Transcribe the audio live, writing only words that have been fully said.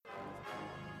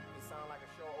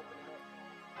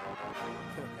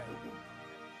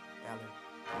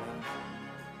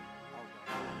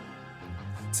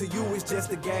To you, it's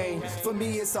just a game. For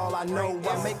me, it's all I know.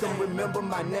 I make them remember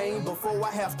my name before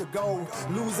I have to go.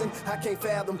 Losing, I can't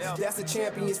fathom. That's a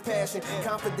champion's passion.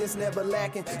 Confidence never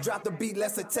lacking. Drop the beat,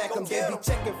 let's attack them. They be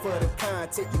checking for the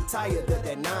content. You tired of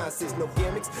that nonsense. No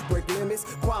gimmicks, break limits.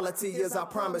 Quality is I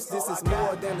promise. This is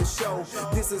more than a show.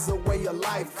 This is a way of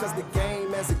life. Cause the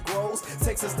game as it grows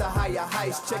takes us to higher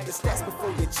heights. Check the stats before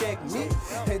you check me.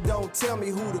 And don't tell me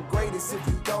who the greatest if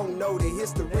you don't know the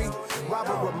history.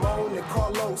 Robert, Ramon, and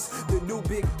Carlos, the new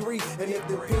big three. And if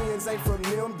the opinions ain't from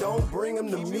them, don't bring them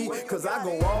to me. Cause I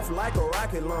go off like a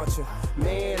rocket launcher.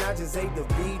 Man, I just ate the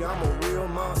beat, I'm a real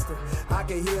monster. I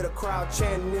can hear the crowd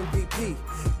chanting MVP.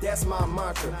 That's my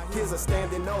mantra. Here's a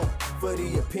standing O for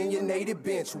the opinionated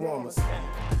bench warmers.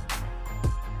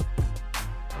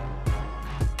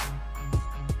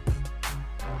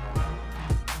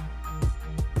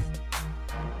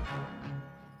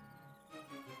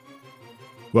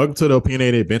 Welcome to the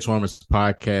Opinionated Benchwarmers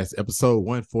Podcast, episode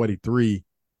 143,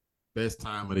 best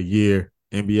time of the year,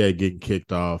 NBA getting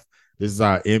kicked off. This is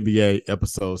our NBA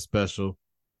episode special.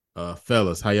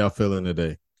 Fellas, how y'all feeling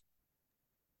today?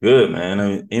 Good, man. I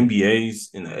mean, NBA's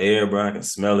in the air, bro. I can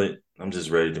smell it. I'm just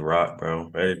ready to rock, bro.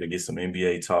 Ready to get some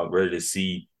NBA talk, ready to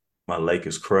see my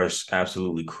Lakers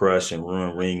absolutely crush and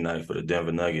ruin ring night for the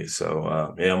Denver Nuggets.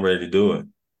 So, yeah, I'm ready to do it.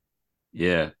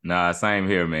 Yeah, same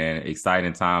here, man.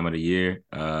 Exciting time of the year.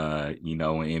 When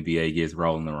NBA gets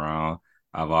rolling around,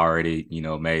 I've already,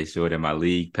 made sure that my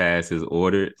league pass is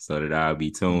ordered so that I'll be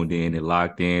tuned in and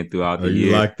locked in throughout the year.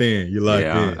 You locked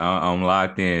in. I'm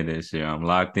locked in this year. I'm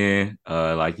locked in.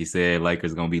 Like you said,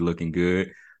 Lakers gonna be looking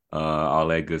good. All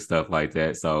that good stuff like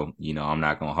that. So, I'm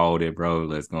not gonna hold it, bro.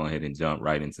 Let's go ahead and jump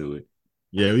right into it.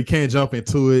 Yeah, we can't jump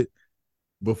into it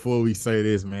before we say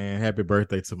this, man. Happy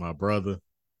birthday to my brother.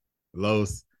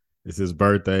 Los, it's his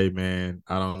birthday, man.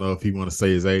 I don't know if he want to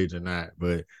say his age or not,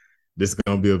 but this is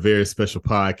going to be a very special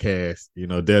podcast,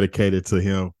 dedicated to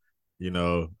him,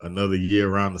 another year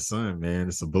around the sun, man.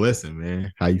 It's a blessing,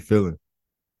 man. How you feeling?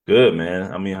 Good,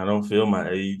 man. I mean, I don't feel my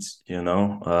age,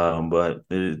 but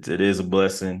it is a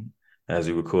blessing as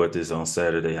we record this on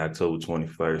Saturday, October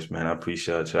 21st, man. I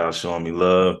appreciate y'all showing me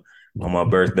love on my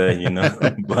birthday,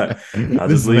 but I'll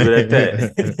just leave it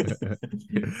at that.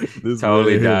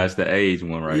 Totally dodged the age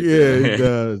one right there. Yeah, he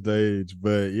dodged the age.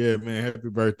 But yeah, man, happy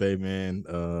birthday, man.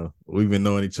 We've been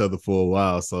knowing each other for a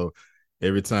while, so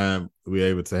every time we're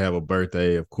able to have a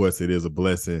birthday, of course, it is a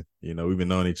blessing. We've been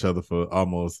knowing each other for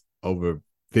almost over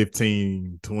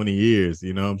 15, 20 years,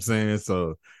 you know what I'm saying?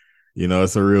 So,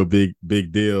 it's a real big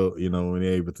deal, when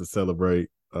you're able to celebrate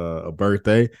a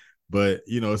birthday. But,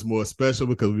 it's more special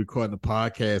because we're recording a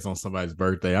podcast on somebody's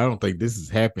birthday. I don't think this has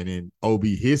happened in OB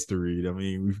history. I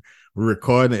mean, we're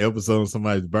recording an episode on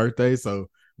somebody's birthday, so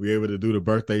we're able to do the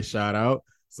birthday shout out.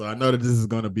 So I know that this is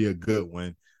going to be a good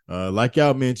one. Like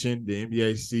y'all mentioned, the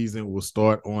NBA season will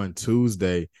start on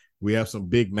Tuesday. We have some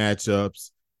big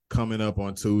matchups coming up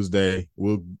on Tuesday.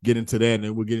 We'll get into that, and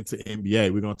then we'll get into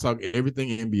NBA. We're going to talk everything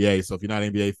NBA. So if you're not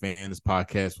an NBA fan, this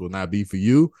podcast will not be for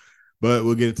you. But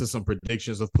we'll get into some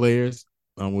predictions of players.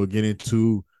 We'll get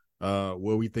into where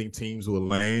we think teams will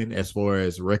land as far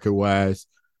as record-wise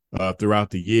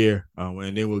throughout the year.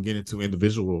 And then we'll get into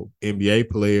individual NBA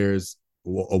players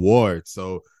awards.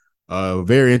 So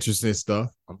very interesting stuff.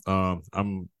 I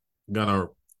know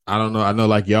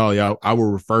like y'all, I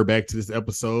will refer back to this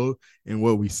episode and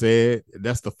what we said.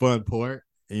 That's the fun part,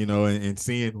 and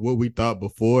seeing what we thought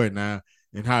before and now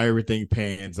and how everything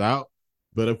pans out.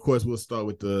 But, of course, we'll start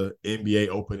with the NBA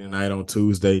opening night on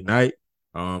Tuesday night.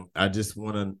 I just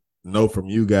want to know from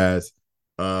you guys,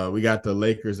 we got the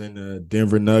Lakers and the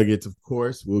Denver Nuggets, of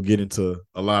course. We'll get into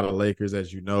a lot of Lakers,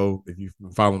 as you know. If you've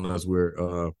been following us,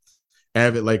 we're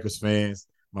avid Lakers fans.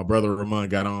 My brother Ramon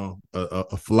got on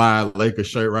a fly Lakers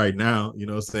shirt right now,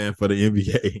 for the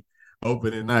NBA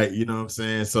opening night,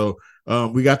 So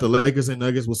we got the Lakers and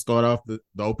Nuggets. We'll start off the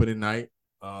opening night.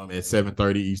 At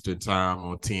 7:30 Eastern time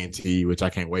on TNT, which I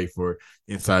can't wait for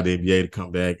Inside the NBA to come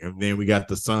back. And then we got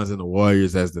the Suns and the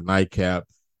Warriors as the nightcap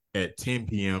at 10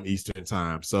 p.m. Eastern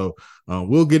time. So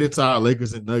we'll get into our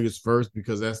Lakers and Nuggets first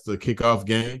because that's the kickoff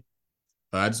game.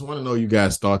 I just want to know you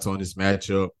guys' thoughts on this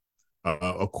matchup.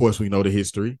 Of course, we know the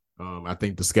history. I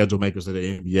think the schedule makers of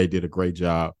the NBA did a great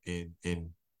job in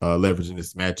leveraging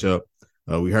this matchup.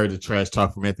 We heard the trash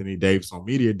talk from Anthony Davis on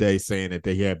Media Day saying that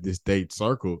they have this date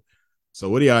circled. So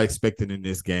what are y'all expecting in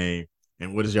this game,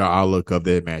 and what is your outlook of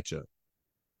that matchup?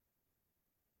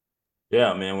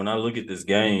 Yeah, man, when I look at this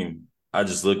game, I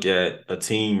just look at a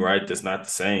team, right, that's not the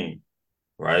same,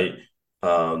 right?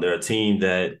 They're a team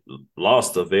that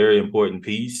lost a very important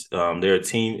piece. They're a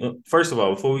team. First of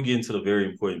all, before we get into the very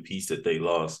important piece that they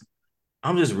lost,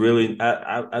 I just really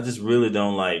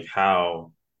don't like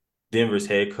how Denver's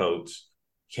head coach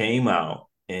came out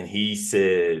and he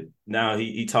said, now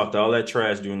he talked all that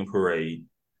trash during the parade,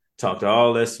 talked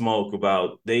all that smoke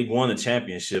about they won a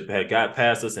championship, had got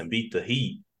past us and beat the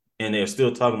Heat, and they're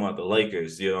still talking about the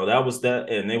Lakers. You know, that was that,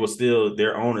 and they were still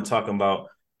their owner talking about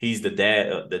he's the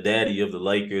daddy of the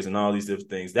Lakers and all these different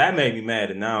things. That made me mad.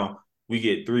 And now we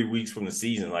get 3 weeks from the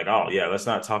season, like, oh yeah, let's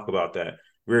not talk about that.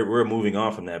 We're moving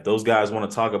on from that. If those guys want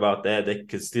to talk about that, they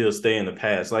could still stay in the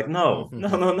past. Like, no, no,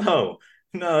 no, no,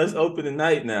 no. It's open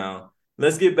tonight now.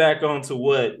 Let's get back on to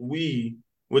what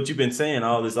you've been saying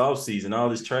all this offseason, all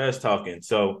this trash talking.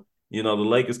 So, you know, the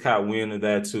Lakers caught wind of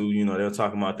that too. You know, they were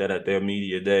talking about that at their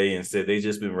media day and said they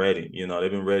just been ready. You know,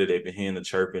 they've been ready. They've been hearing the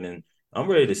chirping, and I'm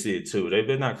ready to see it too. They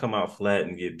better not come out flat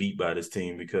and get beat by this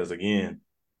team because, again,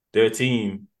 they're a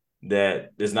team that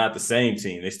is not the same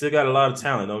team. They still got a lot of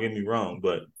talent, don't get me wrong,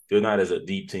 but they're not as a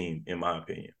deep team, in my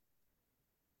opinion.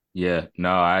 Yeah,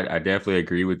 no, I definitely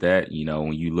agree with that. You know,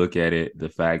 when you look at it, the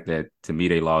fact that to me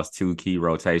they lost two key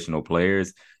rotational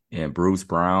players and Bruce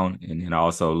Brown, and then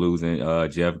also losing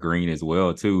Jeff Green as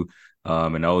well too.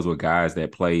 And those were guys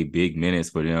that played big minutes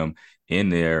for them in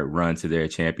their run to their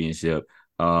championship.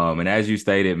 And as you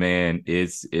stated, man,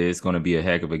 it's going to be a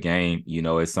heck of a game. You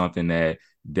know, it's something that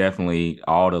definitely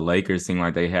all the Lakers seem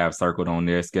like they have circled on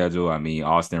their schedule. I mean,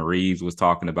 Austin Reeves was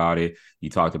talking about it. You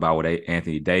talked about what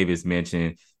Anthony Davis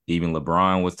mentioned. Even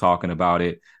LeBron was talking about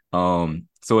it.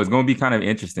 So it's going to be kind of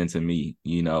interesting to me,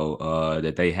 you know,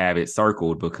 that they have it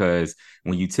circled, because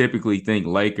when you typically think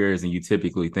Lakers and you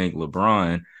typically think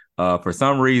LeBron, for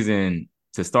some reason,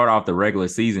 to start off the regular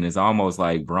season, it's almost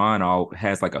like Bron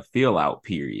has like a feel out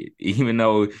period, even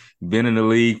though been in the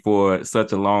league for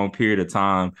such a long period of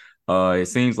time. It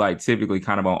seems like typically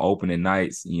kind of on opening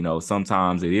nights, you know,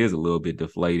 sometimes it is a little bit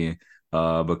deflating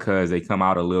because they come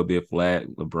out a little bit flat.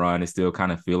 LeBron is still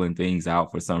kind of feeling things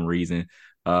out for some reason.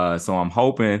 So I'm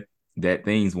hoping that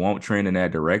things won't trend in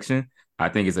that direction. I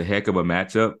think it's a heck of a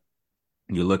matchup.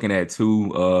 You're looking at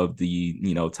two of the,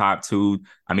 you know, two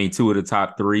of the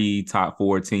top three, top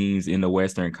four teams in the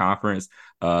Western Conference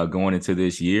going into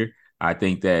this year. I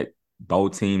think that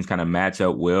both teams kind of match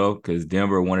up well because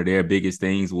Denver, one of their biggest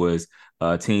things was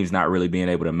teams not really being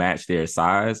able to match their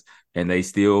size, and they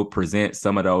still present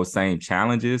some of those same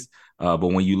challenges. But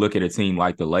when you look at a team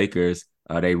like the Lakers,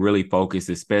 they really focus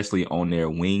especially on their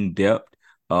wing depth.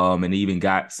 And even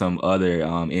got some other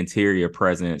interior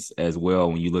presence as well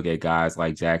when you look at guys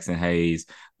like Jackson Hayes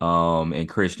and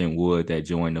Christian Wood that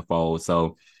joined the fold.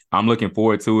 So I'm looking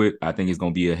forward to it. I think it's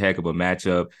going to be a heck of a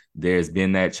matchup. There's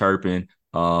been that chirping.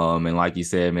 And like you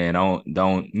said, man,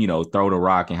 don't, you know, throw the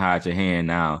rock and hide your hand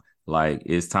now. Like,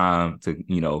 it's time to,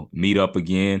 you know, meet up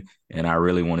again. And I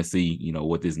really want to see, you know,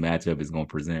 what this matchup is going to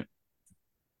present.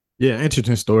 Yeah,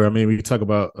 interesting story. I mean, we talk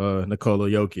about Nikola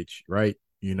Jokic, right?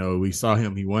 You know, we saw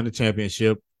him. He won the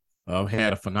championship,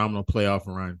 had a phenomenal playoff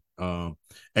run.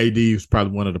 AD was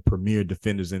probably one of the premier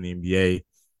defenders in the NBA.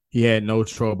 He had no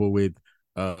trouble with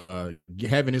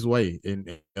having his way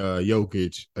in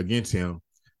Jokic against him.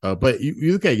 But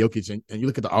you look at Jokic and you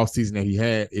look at the offseason that he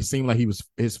had, it seemed like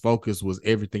his focus was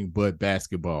everything but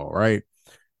basketball, right?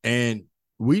 And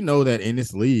we know that in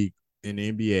this league, in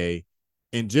the NBA,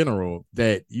 in general,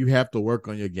 that you have to work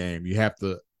on your game. You have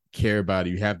to care about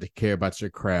it. You have to care about your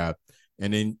craft.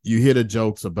 And then you hear the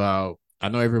jokes about, I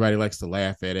know everybody likes to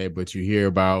laugh at it, but you hear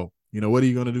about, you know, what are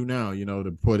you going to do now? You know,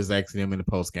 the reporter's asking him in the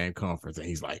post-game conference, and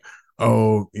he's like,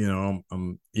 oh, you know,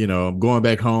 I'm going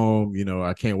back home. You know,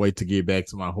 I can't wait to get back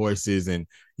to my horses. And,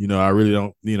 you know, I really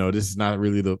don't, you know, this is not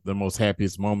really the most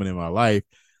happiest moment in my life.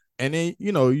 And then,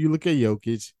 you know, you look at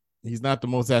Jokic, he's not the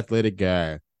most athletic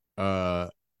guy.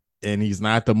 And he's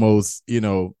not the most, you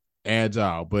know,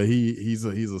 agile, but he's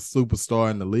a superstar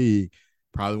in the league,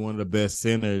 probably one of the best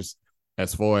centers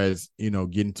as far as, you know,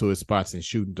 getting to his spots and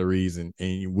shooting threes, and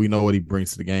we know what he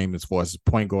brings to the game as far as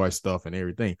point guard stuff and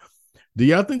everything. Do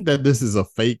y'all think that this is a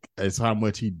fake as how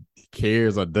much he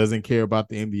cares or doesn't care about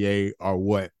the NBA or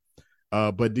what?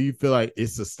 But do you feel like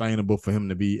it's sustainable for him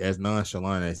to be as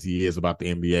nonchalant as he is about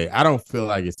the NBA? I don't feel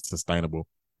like it's sustainable,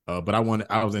 but I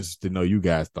was interested to know you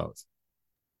guys' thoughts.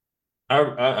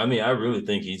 I mean, I really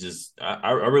think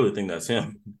I really think that's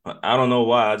him. I don't know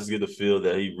why. I just get the feel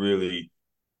that he really,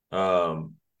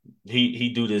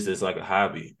 he do this as like a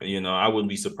hobby. You know, I wouldn't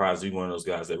be surprised if he's one of those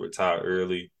guys that retire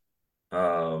early,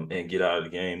 and get out of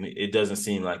the game. It doesn't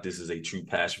seem like this is a true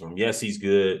passion for him. Yes, he's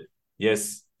good.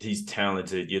 Yes, he's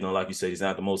talented. You know, like you said, he's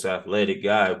not the most athletic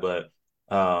guy, but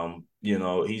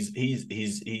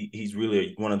He's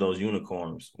really one of those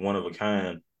unicorns, one of a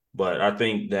kind. But I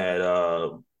think that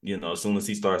as soon as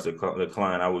he starts to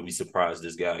decline, I would be surprised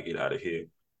this guy get out of here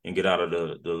and get out of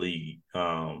the league,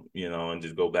 and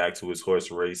just go back to his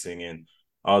horse racing and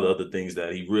all the other things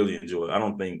that he really enjoyed. I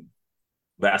don't think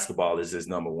basketball is his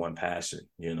number one passion.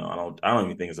 I don't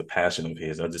even think it's a passion of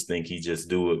his. I just think he just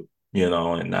do it,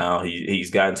 and now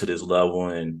he's gotten to this level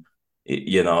and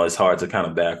it's hard to kind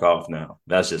of back off now.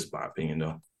 That's just my opinion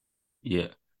though. Yeah.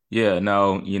 Yeah,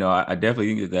 no, I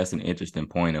definitely think that's an interesting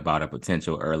point about a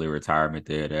potential early retirement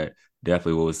there. That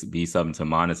definitely will be something to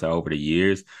monitor over the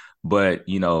years. But,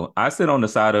 I sit on the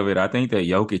side of it. I think that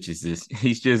Jokic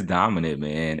he's just dominant,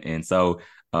 man. And so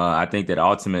I think that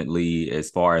ultimately, as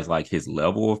far as like his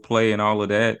level of play and all of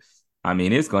that, I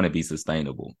mean, it's going to be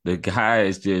sustainable. The guy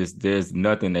is there's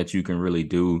nothing that you can really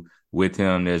do with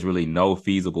him. There's really no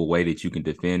feasible way that you can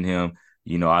defend him.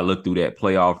 I looked through that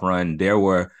playoff run.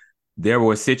 There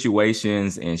were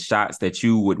situations and shots that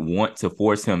you would want to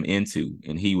force him into,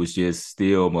 and he was just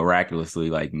still miraculously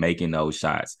like making those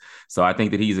shots. So I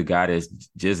think that he's a guy that's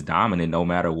just dominant no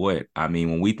matter what. I mean,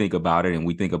 when we think about it and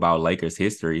we think about Lakers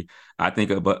history, I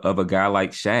think of a guy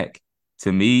like Shaq.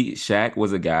 To me, Shaq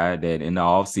was a guy that in the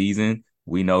offseason,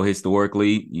 we know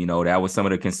historically, that was some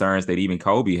of the concerns that even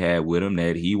Kobe had with him,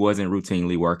 that he wasn't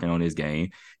routinely working on his game.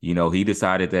 He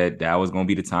decided that was going to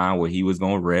be the time where he was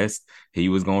going to rest. He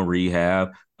was going to rehab.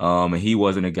 And he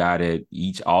wasn't a guy that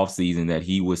each offseason that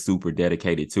he was super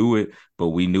dedicated to it. But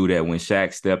we knew that when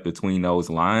Shaq stepped between those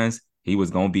lines, he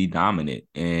was going to be dominant.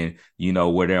 And,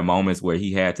 were there moments where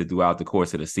he had to, throughout the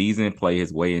course of the season, play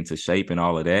his way into shape and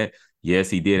all of that?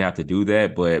 Yes, he did have to do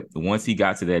that, but once he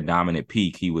got to that dominant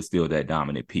peak, he was still that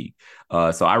dominant peak.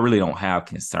 So I really don't have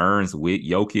concerns with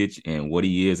Jokic and what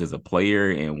he is as a player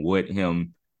and what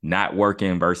him not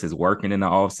working versus working in the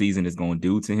offseason is going to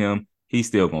do to him. He's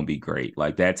still going to be great.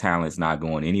 Like, that talent's not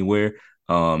going anywhere.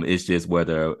 It's just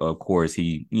whether, of course,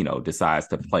 he, decides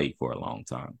to play for a long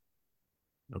time.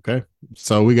 Okay.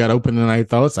 So we got opening night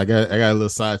thoughts. I got a little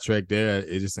sidetrack there.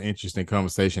 It's just an interesting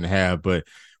conversation to have, but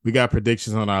we got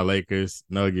predictions on our Lakers,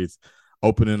 Nuggets,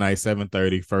 opening night,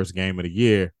 7:30, first game of the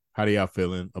year. How do y'all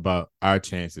feeling about our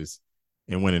chances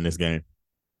in winning this game?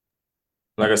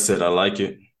 Like I said, I like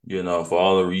it, for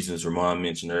all the reasons Ramon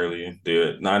mentioned earlier.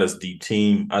 They're not as deep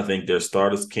team. I think their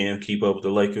starters can keep up with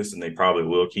the Lakers, and they probably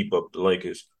will keep up with the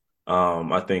Lakers.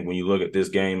 I think when you look at this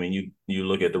game and you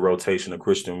look at the rotation of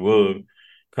Christian Wood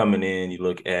coming in, you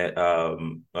look at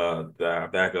the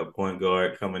backup point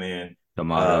guard coming in.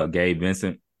 Gabe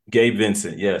Vincent. Gabe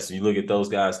Vincent, yes. You look at those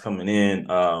guys coming in,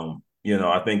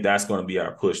 I think that's going to be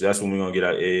our push. That's when we're going to get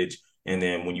our edge. And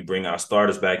then when you bring our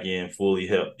starters back in, fully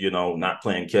help, not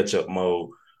playing catch-up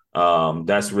mode,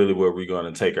 that's really where we're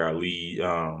going to take our lead.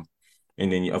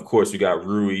 And then, of course, we got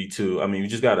Rui, too. I mean, we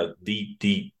just got a deep,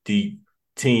 deep, deep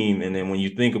team. And then when you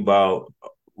think about,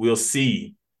 we'll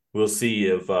see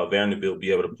if Vanderbilt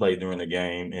be able to play during the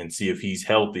game and see if he's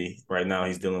healthy. Right now,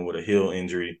 he's dealing with a heel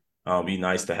injury. Be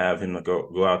nice to have him to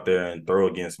go out there and throw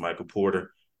against Michael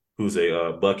Porter, who's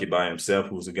a bucket by himself,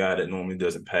 who's a guy that normally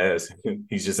doesn't pass.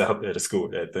 He's just out there to score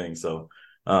that thing. So,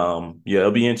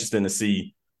 it'll be interesting to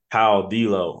see how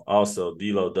D'Lo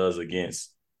does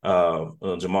against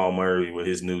Jamal Murray with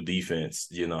his new defense.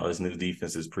 His new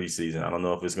defense is preseason. I don't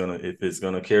know if it's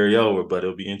gonna carry over, but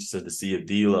it'll be interesting to see if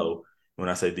D'Lo, when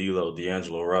I say D'Lo,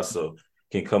 D'Angelo Russell,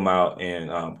 can come out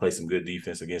and play some good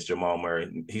defense against Jamal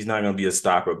Murray. He's not going to be a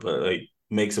stopper, but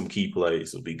make some key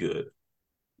plays. It'll be good.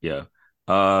 Yeah.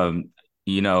 I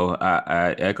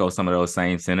echo some of those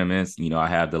same sentiments. I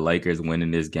have the Lakers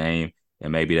winning this game,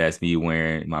 and maybe that's me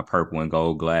wearing my purple and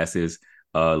gold glasses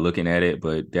looking at it.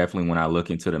 But definitely when I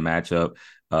look into the matchup,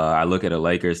 I look at a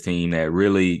Lakers team that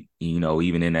really,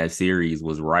 even in that series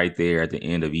was right there at the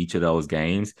end of each of those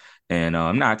games. And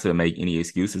not to make any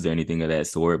excuses or anything of that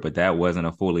sort, but that wasn't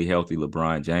a fully healthy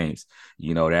LeBron James.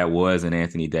 That was an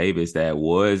Anthony Davis that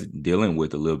was dealing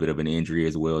with a little bit of an injury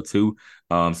as well, too.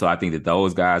 So I think that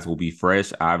those guys will be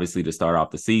fresh, obviously, to start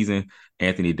off the season.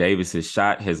 Anthony Davis's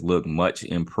shot has looked much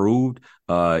improved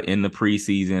in the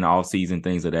preseason, offseason,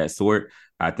 things of that sort.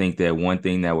 I think that one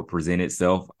thing that would present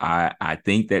itself, I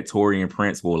think that Taurean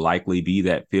Prince will likely be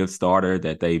that fifth starter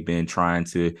that they've been trying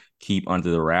to keep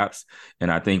under the wraps.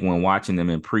 And I think when watching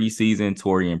them in preseason,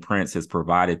 Taurean Prince has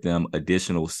provided them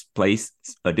additional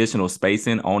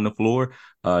spacing on the floor.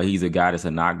 He's a guy that's a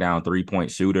knockdown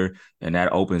three-point shooter, and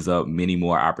that opens up many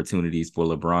more opportunities for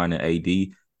LeBron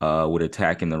and AD with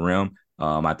attacking the rim.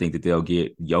 I think that they'll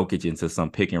get Jokic into some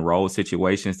pick and roll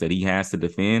situations that he has to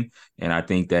defend. And I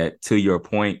think that, to your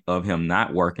point of him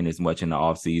not working as much in the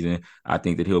offseason, I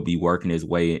think that he'll be working his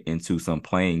way into some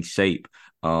playing shape.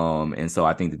 And so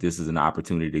I think that this is an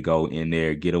opportunity to go in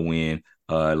there, get a win.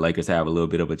 Lakers have a little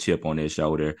bit of a chip on their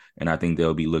shoulder, and I think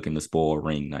they'll be looking to spoil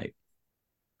ring night.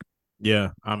 Yeah,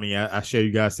 I mean, I share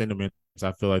you guys' sentiments.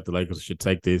 I feel like the Lakers should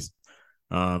take this.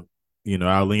 I'll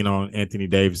lean on Anthony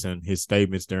Davis and his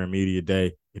statements during media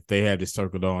day. If they have this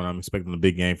circled on, I'm expecting a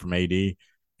big game from AD,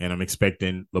 and I'm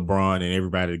expecting LeBron and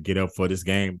everybody to get up for this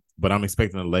game. But I'm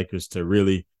expecting the Lakers to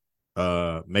really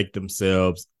make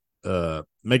themselves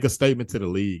make a statement to the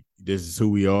league. This is who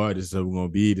we are. This is who we're going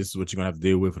to be. This is what you're going to have to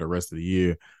deal with for the rest of the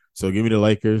year. So give me the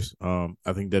Lakers.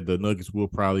 I think that the Nuggets will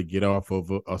probably get off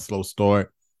of a slow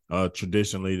start.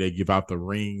 Traditionally, they give out the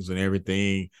rings and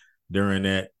everything during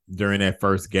that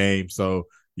first game. So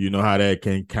you know how that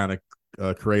can kind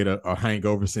of create a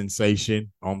hangover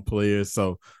sensation on players.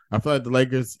 So I feel like the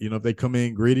Lakers, if they come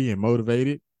in gritty and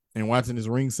motivated and watching this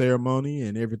ring ceremony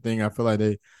and everything, I feel like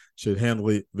they should handle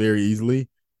it very easily.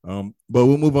 But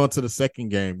we'll move on to the second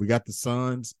game. We got the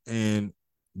Suns and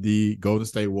the Golden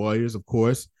State Warriors, of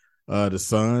course. The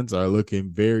Suns are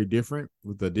looking very different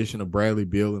with the addition of Bradley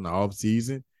Beal in the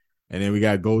offseason. And then we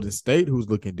got Golden State, who's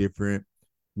looking different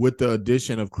with the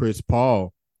addition of Chris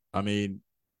Paul. I mean,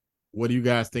 what do you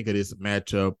guys think of this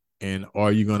matchup? And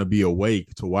are you going to be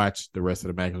awake to watch the rest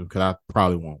of the matchup? Because I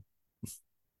probably won't.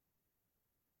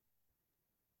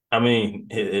 I mean,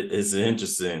 it's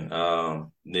interesting.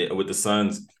 With the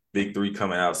Suns' big three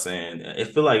coming out saying,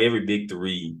 it feel like every big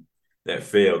three that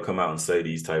failed come out and say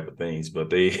these type of things, but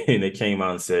they came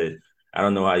out and said, I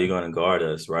don't know how you're going to guard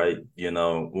us, right?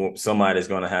 Somebody's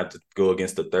going to have to go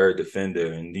against the third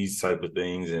defender and these type of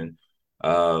things. And,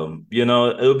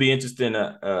 it'll be interesting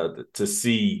to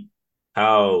see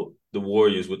how the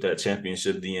Warriors with that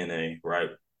championship DNA, right?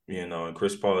 And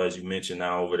Chris Paul, as you mentioned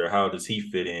now over there, how does he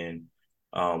fit in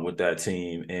with that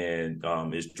team? And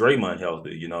is Draymond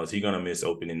healthy? Is he going to miss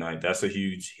opening night? That's a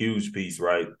huge, huge piece,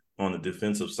 right, on the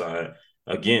defensive side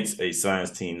against a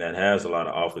Suns team that has a lot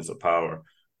of offensive power.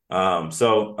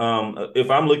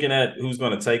 If I'm looking at who's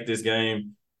going to take this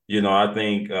game, I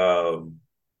think,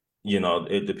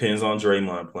 it depends on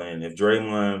Draymond playing. If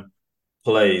Draymond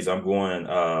plays, I'm going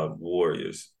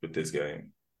Warriors with this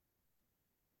game.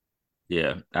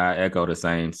 Yeah, I echo the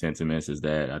same sentiments as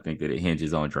that. I think that it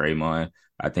hinges on Draymond.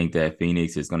 I think that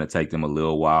Phoenix is going to take them a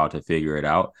little while to figure it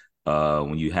out.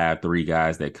 When you have three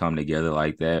guys that come together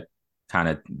like that, kind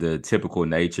of the typical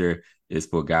nature is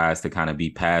for guys to kind of be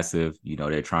passive.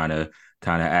 They're trying to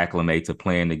kind of acclimate to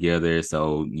playing together.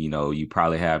 So, you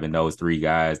probably having those three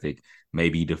guys that may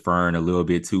be deferring a little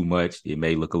bit too much. It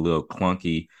may look a little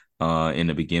clunky in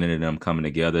the beginning of them coming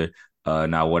together.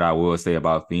 Now, what I will say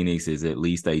about Phoenix is at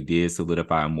least they did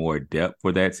solidify more depth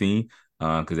for that team.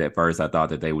 Because at first I thought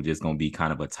that they were just going to be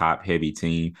kind of a top-heavy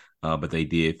team, but they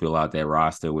did fill out that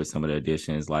roster with some of the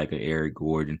additions like Eric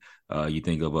Gordon. You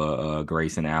think of a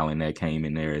Grayson Allen that came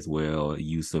in there as well,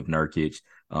 Yusuf Nurkic.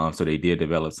 So they did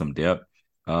develop some depth.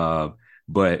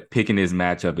 But picking this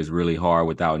matchup is really hard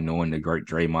without knowing the great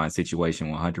Draymond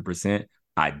situation 100%.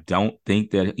 I don't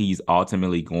think that he's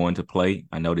ultimately going to play.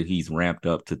 I know that he's ramped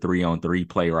up to 3-on-3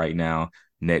 play right now.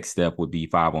 Next step would be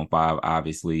 5-on-5,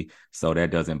 obviously. So that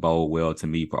doesn't bode well to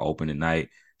me for opening night.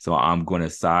 So I'm going to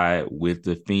side with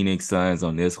the Phoenix Suns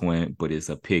on this one, but it's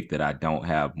a pick that I don't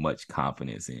have much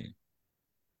confidence in.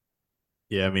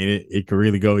 Yeah, I mean, it could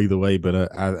really go either way, but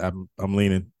I'm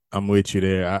leaning. I'm with you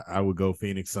there. I would go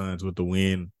Phoenix Suns with the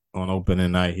win on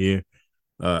opening night here.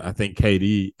 I think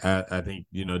KD, I think,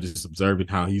 just observing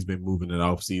how he's been moving in the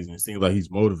offseason, it seems like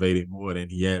he's motivated more than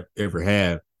he ever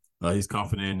have. He's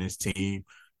confident in his team.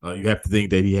 You have to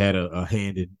think that he had a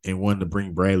hand in wanting to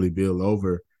bring Bradley Beal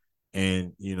over,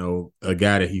 and a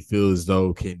guy that he feels as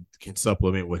though can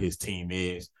supplement what his team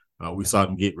is. We saw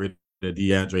them get rid of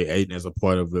DeAndre Ayton as a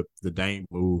part of the Dame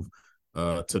move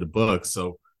to the Bucks.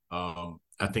 So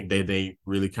I think they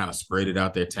really kind of spread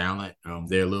out their talent.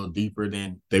 They're a little deeper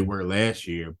than they were last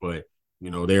year, but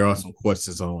there are some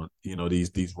questions on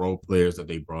these role players that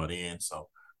they brought in. So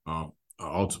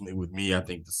ultimately, with me, I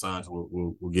think the Suns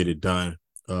will get it done.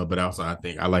 But also,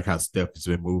 I like how Steph has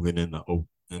been moving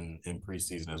in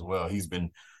preseason as well. He's been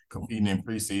competing in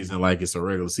preseason like it's a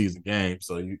regular season game.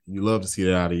 So you love to see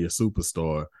that out of your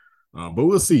superstar. But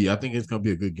we'll see. I think it's going to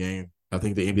be a good game. I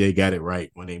think the NBA got it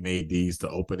right when they made these the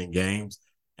opening games.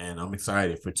 And I'm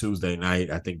excited for Tuesday night.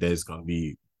 I think that it's going to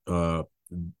be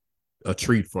a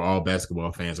treat for all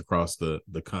basketball fans across the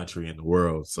country and the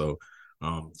world. So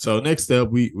next up,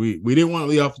 we didn't want to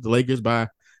leave off the Lakers by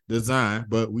design,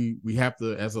 but we have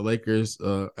to, as Lakers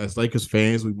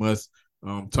fans, we must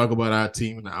talk about our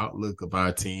team and the outlook of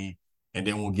our team, and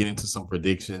then we'll get into some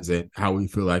predictions and how we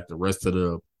feel like the rest of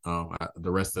the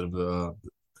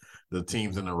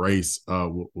teams in the race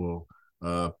will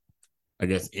I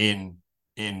guess in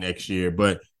next year.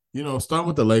 But starting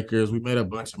with the Lakers, we made a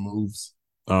bunch of moves.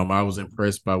 I was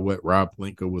impressed by what Rob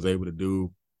Pelinka was able to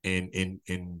do in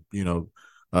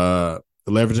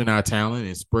leveraging our talent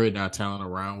and spreading our talent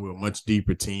around. We're a much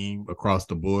deeper team across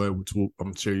the board, which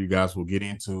I'm sure you guys will get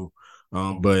into.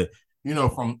 But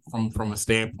from a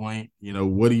standpoint,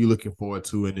 what are you looking forward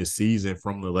to in this season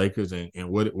from the Lakers, and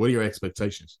what are your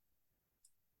expectations?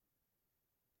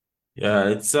 Yeah,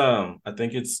 it's I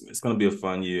think it's gonna be a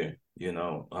fun year.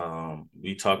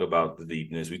 We talk about the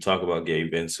deepness, we talk about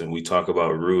Gabe Vincent, we talk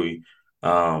about Rui,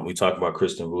 we talk about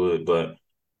Christian Wood, but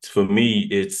for me,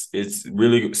 it's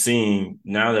really seeing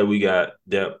now that we got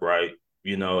depth, right?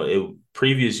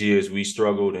 Previous years we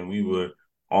struggled and we were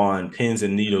on pins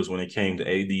and needles when it came to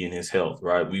AD and his health,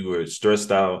 right? We were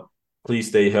stressed out. Please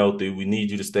stay healthy. We need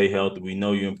you to stay healthy. We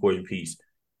know you're an important piece.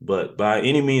 But by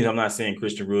any means, I'm not saying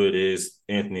Christian Wood is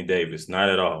Anthony Davis, not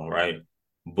at all, right?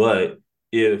 But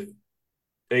if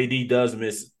AD does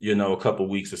miss, a couple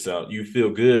weeks or so, you feel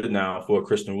good now for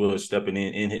Christian Wood stepping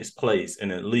in his place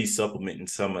and at least supplementing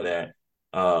some of that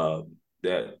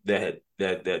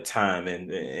that time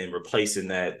and replacing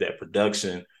that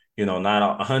production.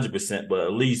 Not 100%, but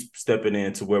at least stepping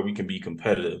into where we can be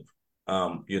competitive.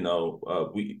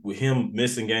 We with him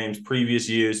missing games previous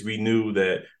years, we knew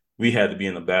that we had to be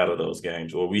in the battle of those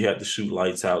games, or we had to shoot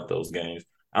lights out those games.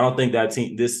 I don't think that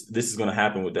team, this is going to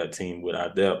happen with that team with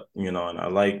our depth, and I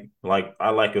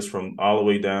like us from all the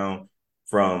way down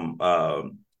from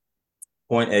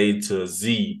point A to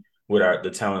Z with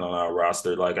the talent on our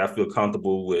roster. Like, I feel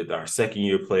comfortable with our second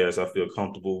year players. I feel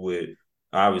comfortable with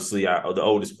obviously the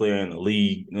oldest player in the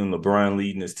league, and LeBron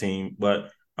leading his team.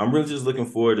 But I'm really just looking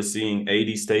forward to seeing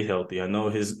AD stay healthy. I know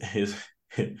his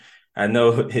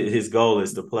goal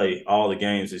is to play all the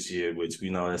games this year, which we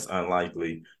know that's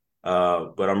unlikely.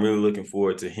 But I'm really looking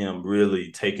forward to him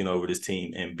really taking over this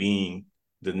team and being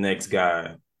the next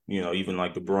guy. Even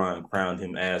like LeBron crowned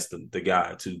him as the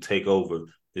guy to take over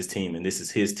this team, and this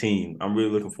is his team. I'm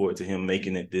really looking forward to him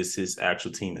making it this his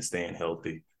actual team and staying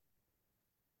healthy.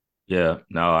 Yeah,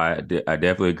 no, I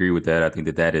definitely agree with that. I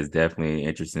think that is definitely an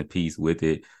interesting piece with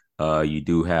it. You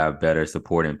do have better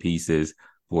supporting pieces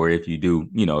for if you do,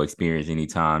 experience any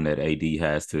time that AD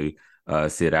has to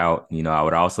sit out. I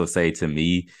would also say, to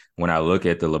me, when I look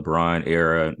at the LeBron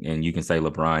era, and you can say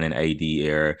LeBron and AD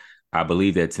era, I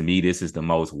believe that, to me, this is the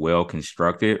most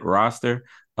well-constructed roster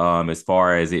as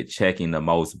far as it checking the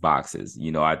most boxes.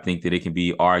 I think that it can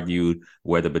be argued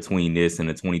whether between this and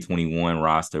the 2021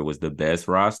 roster was the best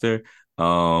roster.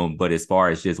 But as far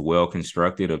as just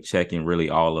well-constructed of checking really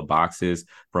all the boxes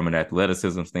from an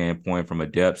athleticism standpoint, from a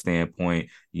depth standpoint,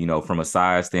 from a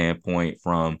size standpoint,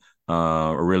 from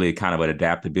really kind of an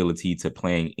adaptability to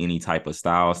playing any type of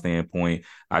style standpoint,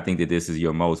 I think that this is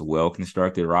your most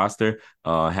well-constructed roster.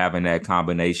 Having that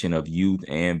combination of youth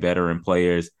and veteran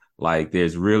players, like,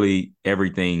 there's really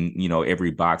everything, every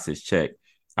box is checked.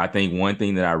 I think one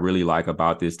thing that I really like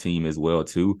about this team as well,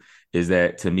 too, is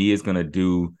that, to me, it's going to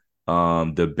do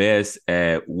the best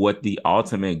at what the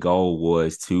ultimate goal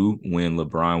was, too, when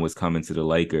LeBron was coming to the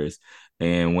Lakers.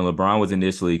 And when LeBron was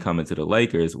initially coming to the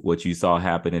Lakers, what you saw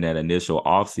happen in that initial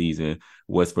offseason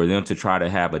was for them to try to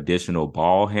have additional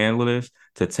ball handlers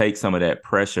to take some of that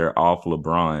pressure off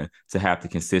LeBron to have to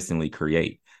consistently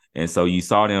create. And so you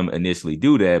saw them initially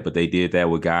do that, but they did that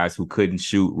with guys who couldn't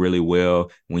shoot really well.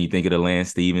 When you think of the Lance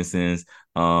Stevensons,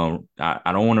 I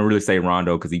don't want to really say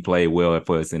Rondo because he played well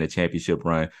for us in a championship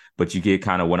run, but you get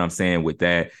kind of what I'm saying with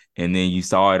that. And then you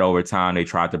saw it over time. They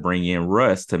tried to bring in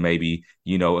Russ to maybe,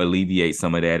 alleviate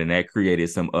some of that, and that created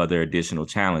some other additional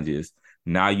challenges.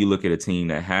 Now you look at a team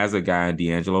that has a guy in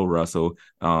D'Angelo Russell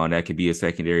that could be a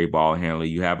secondary ball handler.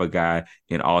 You have a guy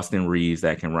in Austin Reeves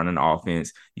that can run an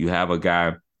offense. You have a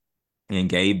guy and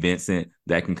Gabe Vincent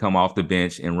that can come off the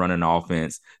bench and run an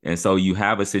offense. And so you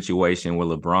have a situation where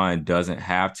LeBron doesn't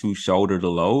have to shoulder the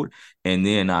load. And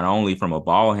then not only from a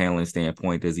ball handling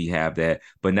standpoint does he have that,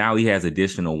 but now he has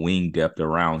additional wing depth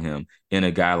around him in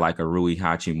a guy like a Rui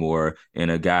Hachimura, in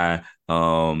a guy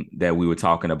that we were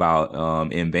talking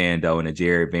about in Bando, and a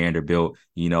Jared Vanderbilt,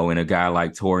 in a guy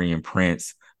like Taurean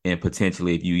Prince. And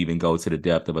potentially, if you even go to the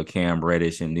depth of a Cam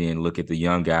Reddish and then look at the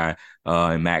young guy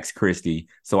and Max Christie.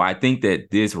 So I think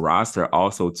that this roster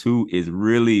also, too, is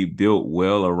really built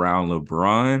well around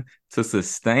LeBron to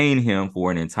sustain him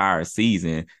for an entire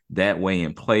season. That way,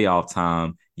 in playoff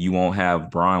time, you won't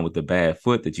have Bron with the bad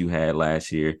foot that you had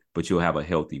last year, but you'll have a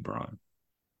healthy Bron.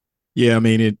 Yeah, I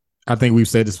mean, I think we've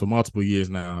said this for multiple years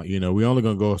now. We're only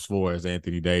going to go as far as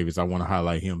Anthony Davis. I want to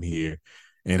highlight him here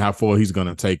and how far he's going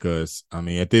to take us. I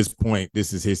mean, at this point,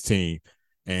 this is his team.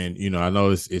 And, I know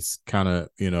it's kind of,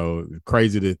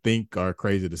 crazy to think or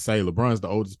crazy to say. LeBron's the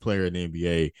oldest player in the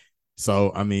NBA.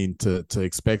 So, I mean, to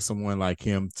expect someone like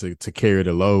him to carry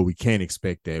the load, we can't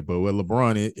expect that. But with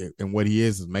LeBron and what he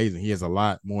is amazing. He has a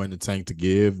lot more in the tank to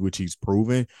give, which he's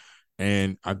proven.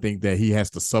 And I think that he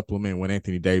has to supplement what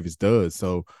Anthony Davis does.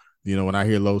 So, when I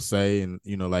hear Lowe say, and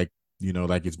like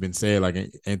it's been said, like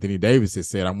Anthony Davis has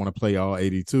said, I want to play all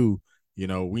 82.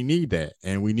 We need that,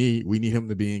 and we need him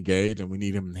to be engaged, and we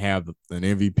need him to have an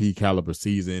MVP caliber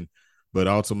season. But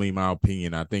ultimately, in my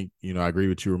opinion, I think I agree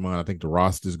with you, Ramon. I think the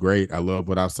roster is great. I love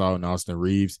what I saw in Austin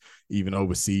Reeves, even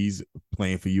overseas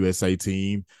playing for USA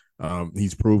team.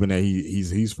 He's proven that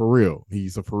he's for real.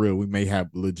 He's for real. We may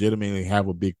legitimately have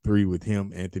a big three with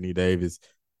him, Anthony Davis,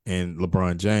 and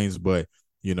LeBron James. But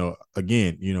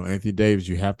again, Anthony Davis,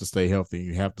 you have to stay healthy.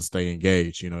 You have to stay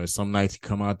engaged. Some nights he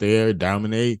come out there,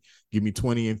 dominate, give me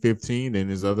 20 and 15. Then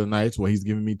there's other nights where he's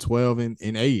giving me 12 and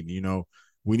 8.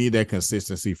 We need that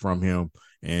consistency from him.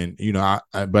 And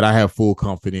but I have full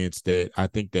confidence that I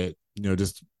think that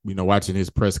just watching his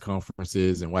press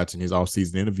conferences and watching his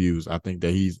off-season interviews, I think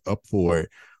that he's up for it.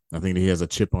 I think that he has a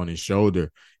chip on his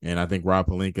shoulder, and I think Rob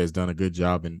Pelinka has done a good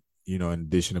job in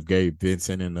addition of Gabe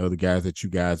Vincent and the other guys that you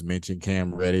guys mentioned,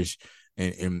 Cam Reddish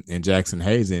and Jackson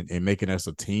Hayes, and making us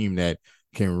a team that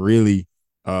can really,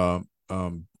 can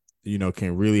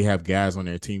really have guys on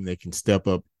their team that can step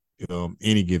up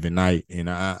any given night. And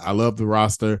I love the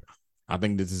roster. I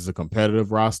think this is a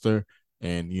competitive roster.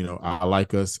 And, I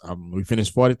like us. We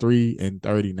finished 43 and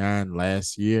 39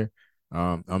 last year.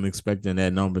 I'm expecting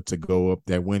that number to go up,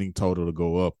 that winning total to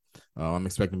go up. I'm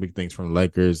expecting big things from the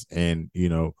Lakers. And,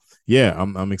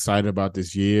 I'm excited about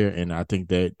this year. And I think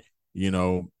that,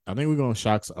 I think we're going to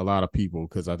shock a lot of people,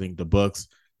 because I think the Bucks,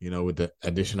 with the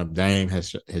addition of Dame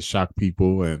has shocked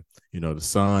people. And, the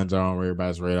Suns are on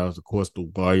everybody's radar. Of course, the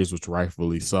Warriors, which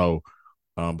rightfully so.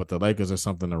 But the Lakers are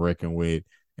something to reckon with.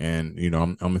 And,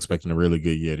 I'm expecting a really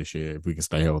good year this year if we can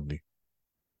stay healthy.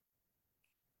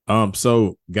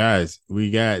 So guys,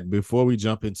 before we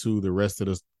jump into the rest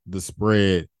of the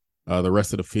spread, the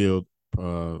rest of the field,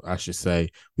 I should say,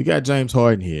 we got James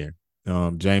Harden here.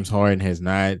 James Harden has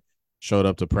not showed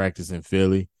up to practice in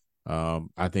Philly.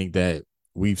 I think that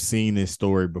we've seen this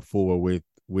story before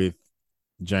with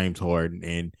James Harden,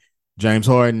 and James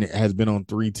Harden has been on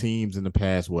 3 teams in the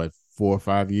past, 4 or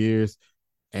 5 years.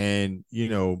 And,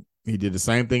 he did the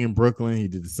same thing in Brooklyn. He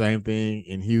did the same thing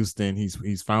in Houston.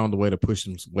 He's found a way to push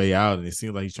his way out, and it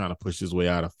seems like he's trying to push his way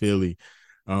out of Philly.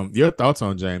 Your thoughts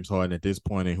on James Harden at this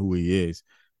point and who he is,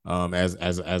 as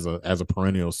a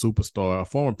perennial superstar, a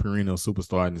former perennial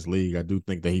superstar in this league? I do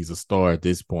think that he's a star at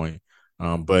this point.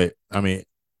 But I mean,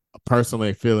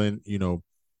 personally feeling,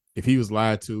 if he was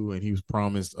lied to and he was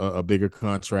promised a bigger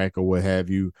contract or what have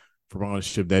you from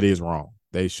ownership, that is wrong.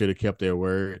 They should have kept their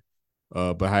word.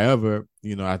 But however,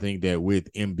 I think that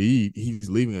with Embiid, he's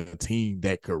leaving a team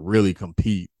that could really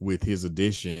compete with his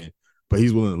addition, but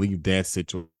he's willing to leave that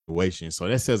situation. So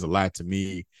that says a lot to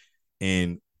me,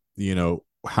 and,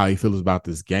 how he feels about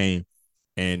this game,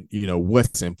 and,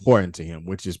 what's important to him,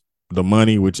 which is the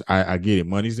money, which I get it.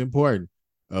 Money's important.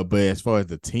 But as far as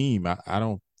the team, I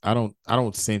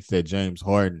don't sense that James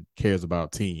Harden cares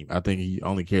about team. I think he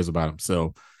only cares about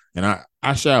himself. And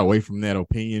I shy away from that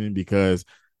opinion, because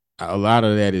a lot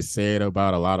of that is said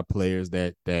about a lot of players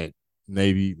that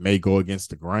maybe may go against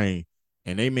the grain,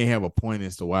 and they may have a point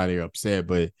as to why they're upset.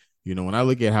 But, when I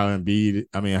look at how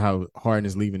Harden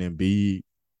is leaving Embiid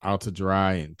out to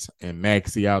dry and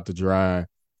Maxey out to dry,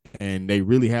 and they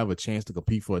really have a chance to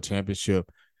compete for a championship,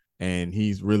 and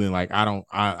he's really like, I don't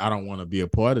want to be a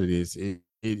part of this.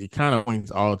 It kind of points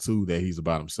all to that he's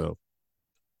about himself.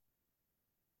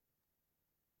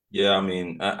 Yeah, I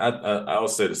mean, I'll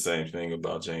say the same thing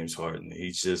about James Harden.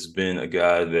 He's just been a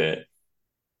guy that,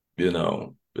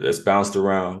 that's bounced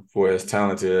around for as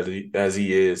talented as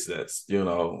he is. That's,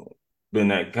 been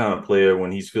that kind of player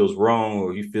when he feels wrong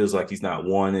or he feels like he's not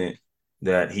wanted,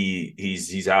 that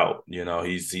he's out.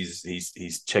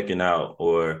 He's checking out,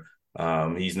 or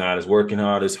he's not as working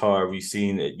as hard. We've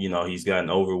seen that, he's gotten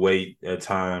overweight at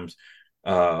times.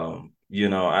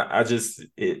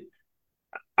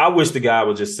 I wish the guy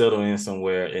would just settle in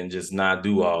somewhere and just not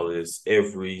do all this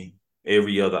every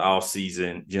other off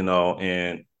season,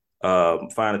 and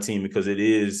find a team, because it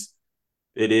is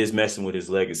messing with his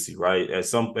legacy, right?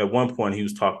 At one point he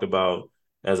was talked about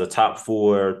as a top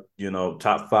four,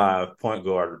 top five point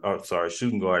guard, or sorry,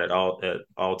 shooting guard at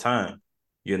all time,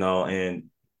 and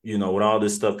with all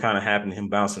this stuff kind of happening, him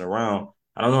bouncing around.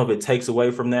 I don't know if it takes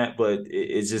away from that, but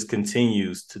it just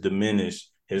continues to diminish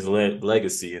his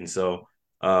legacy. And so,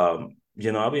 I'll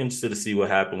be interested to see what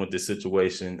happened with this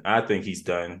situation. I think he's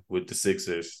done with the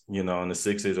Sixers, and the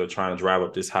Sixers are trying to drive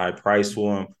up this high price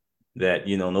for him that,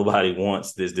 nobody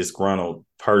wants this disgruntled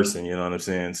person, you know what I'm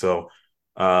saying? So,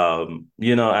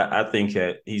 I think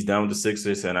that he's done with the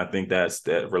Sixers, and I think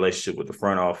that relationship with the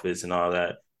front office and all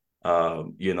that,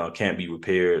 can't be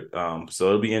repaired. So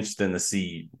it'll be interesting to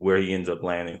see where he ends up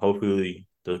landing. Hopefully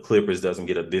the Clippers doesn't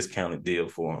get a discounted deal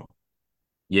for him.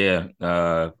 Yeah,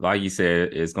 like you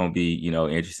said, it's going to be,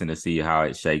 interesting to see how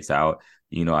it shakes out.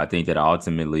 I think that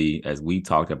ultimately, as we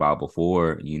talked about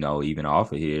before, even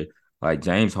off of here, like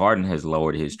James Harden has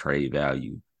lowered his trade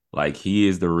value. Like he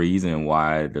is the reason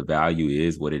why the value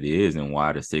is what it is and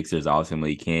why the Sixers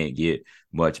ultimately can't get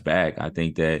much back. I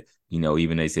think that,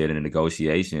 even they said in the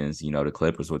negotiations, the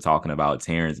Clippers were talking about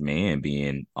Terrence Mann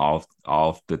being off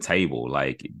the table.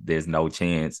 Like there's no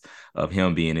chance of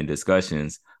him being in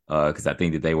discussions because I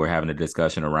think that they were having a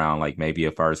discussion around like maybe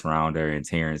a first rounder and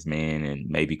Terrence Mann and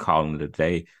maybe calling it a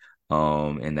day.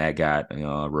 And that got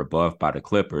rebuffed by the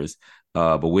Clippers.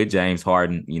 But with James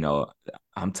Harden,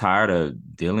 I'm tired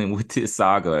of dealing with this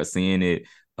saga, seeing it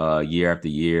year after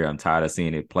year. I'm tired of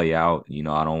seeing it play out.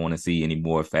 I don't want to see any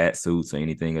more fat suits or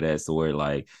anything of that sort.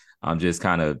 Like I'm just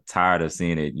kind of tired of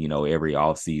seeing it, every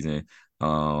offseason.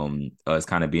 Us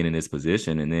kind of being in this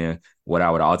position. And then what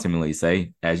I would ultimately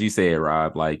say, as you said,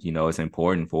 Rob, like, it's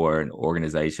important for an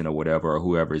organization or whatever, or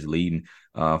whoever is leading,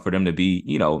 for them to be,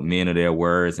 men of their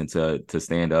words and to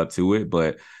stand up to it.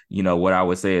 But, what I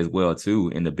would say as well, too,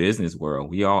 in the business world,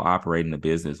 we all operate in the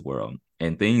business world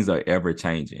and things are ever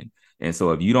changing. And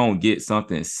so if you don't get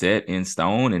something set in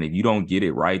stone and if you don't get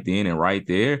it right then and right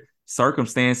there,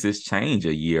 circumstances change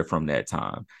a year from that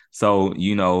time. So,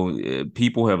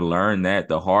 people have learned that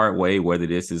the hard way, whether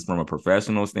this is from a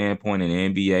professional standpoint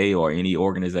in the NBA or any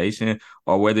organization,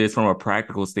 or whether it's from a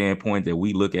practical standpoint that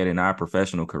we look at in our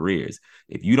professional careers.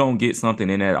 If you don't get something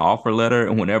in that offer letter,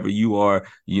 and whenever you are,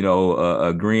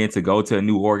 agreeing to go to a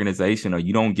new organization, or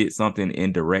you don't get something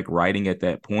in direct writing at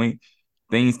that point,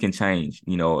 things can change,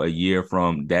 a year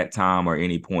from that time or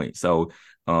any point. So,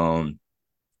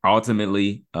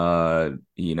 ultimately, as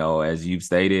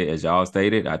y'all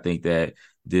stated, I think that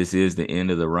this is the end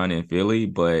of the run in Philly.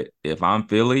 But if I'm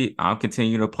Philly, I'm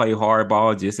continuing to play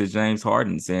hardball just as James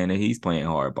Harden saying that he's playing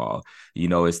hardball.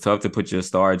 It's tough to put your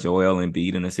star Joel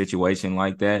Embiid in a situation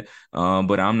like that.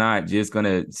 But I'm not just going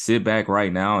to sit back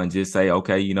right now and just say,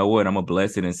 okay, you know what? I'm going to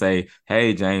bless it and say,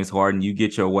 hey, James Harden, you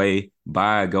get your way.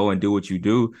 Bye, go and do what you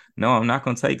do. No, I'm not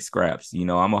going to take scraps. I'm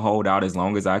going to hold out as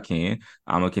long as I can.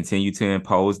 I'm going to continue to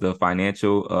impose the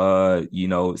financial,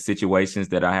 situations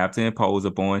that I have to impose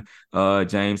upon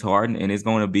James Harden, and it's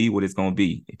going to be what it's going to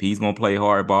be. If he's going to play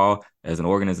hardball as an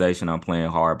organization, I'm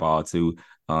playing hardball too,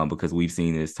 because we've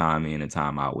seen this time in and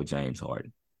time out with James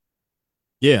Harden.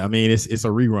 Yeah, I mean, it's a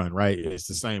rerun, right? It's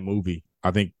the same movie.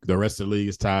 I think the rest of the league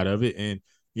is tired of it. And,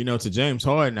 to James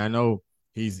Harden, I know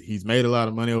he's made a lot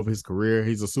of money over his career.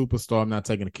 He's a superstar. I'm not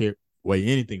taking away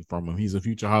anything from him. He's a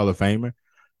future Hall of Famer.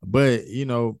 But,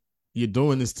 you're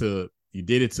doing this you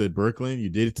did it to Brooklyn. You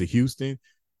did it to Houston.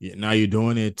 Now you're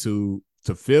doing it to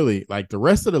Philly. Like the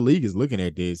rest of the league is looking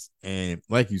at this. And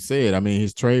like you said, I mean,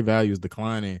 his trade value is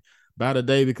declining by the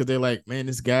day because they're like, man,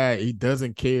 this guy, he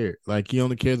doesn't care. Like he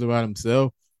only cares about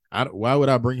himself. Why would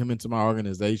I bring him into my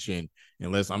organization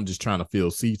unless I'm just trying to fill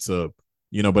seats up?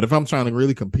 But if I'm trying to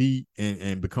really compete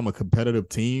and become a competitive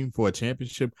team for a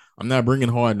championship, I'm not bringing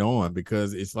Harden on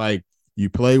because it's like you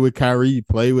play with Kyrie, you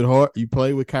play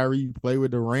with Kyrie, you play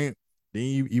with Durant,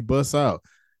 then you bust out.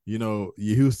 Your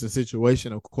Houston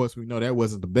situation, of course, we know that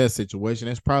wasn't the best situation.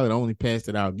 That's probably the only pass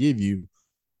that I'll give you,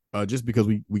 just because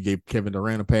we gave Kevin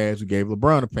Durant a pass, we gave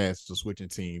LeBron a pass for switching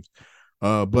teams.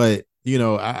 But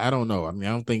I don't know. I mean,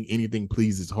 I don't think anything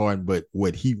pleases Harden but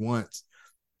what he wants.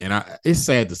 And it's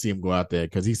sad to see him go out there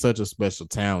because he's such a special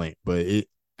talent, but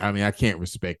I can't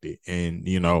respect it. And,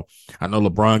 I know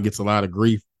LeBron gets a lot of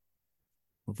grief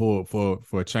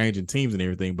for changing teams and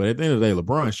everything, but at the end of the day,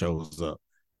 LeBron shows up.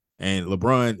 And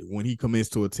LeBron, when he commits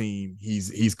to a team,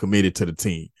 he's committed to the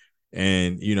team.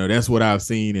 And, that's what I've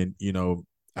seen. And,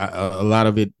 a lot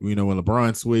of it, when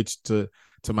LeBron switched to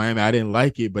Miami, I didn't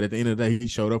like it. But at the end of the day, he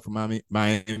showed up for Miami,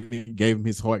 gave him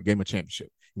his heart, gave him a championship.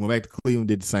 He went back to Cleveland,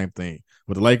 did the same thing.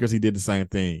 With the Lakers, he did the same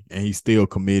thing. And he's still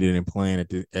committed and playing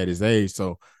at his age.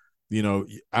 So,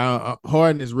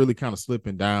 Harden is really kind of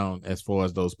slipping down as far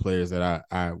as those players that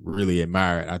I really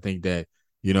admire. I think that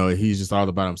he's just all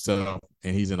about himself,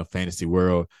 and he's in a fantasy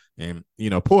world. And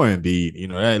poor Embiid,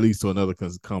 that leads to another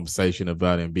conversation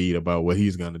about Embiid, about what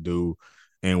he's going to do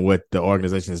and what the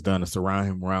organization has done to surround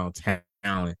him around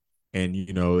talent. And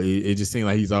it just seems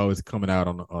like he's always coming out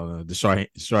on the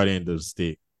short end of the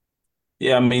stick.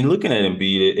 Yeah, I mean, looking at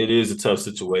Embiid, it is a tough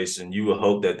situation. You would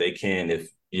hope that they can, if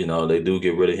they do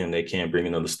get rid of him, they can bring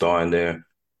another star in there.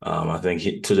 I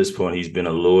think to this point, he's been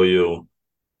a loyal.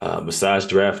 Besides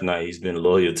draft night, he's been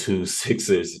loyal to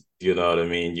Sixers. You know what I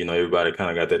mean? Everybody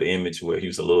kind of got that image where he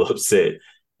was a little upset.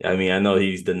 I mean, I know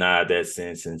he's denied that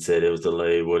since and said it was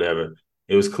delayed, whatever.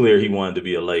 It was clear he wanted to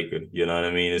be a Laker. You know what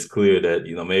I mean? It's clear that,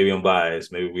 maybe I'm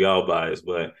biased, maybe we all biased,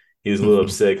 but he was a little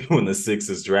upset when the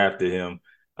Sixers drafted him.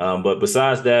 But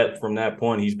besides that, from that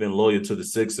point, he's been loyal to the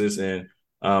Sixers. And,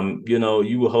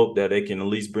 you would hope that they can at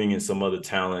least bring in some other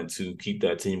talent to keep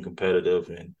that team competitive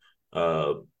and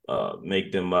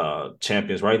make them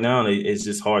champions. Right now, it's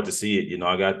just hard to see it.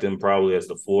 I got them probably as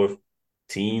the fourth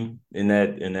team in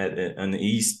the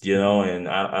East, and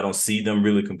I don't see them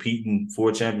really competing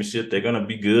for a championship. They're going to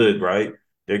be good, right?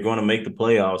 They're going to make the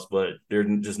playoffs, but they're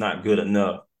just not good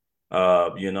enough.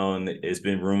 And it's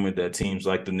been rumored that teams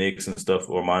like the Knicks and stuff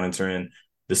are monitoring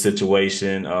the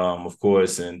situation, of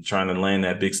course, and trying to land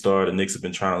that big star. The Knicks have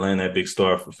been trying to land that big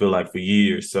star for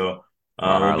years. So for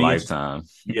our lifetime.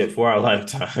 Yeah, for our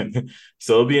lifetime.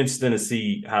 So it'll be interesting to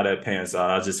see how that pans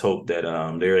out. I just hope that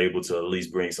they're able to at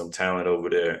least bring some talent over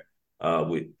there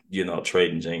with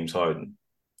trading James Harden.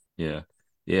 Yeah.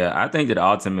 Yeah, I think that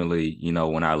ultimately,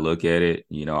 when I look at it,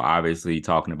 obviously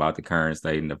talking about the current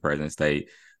state and the present state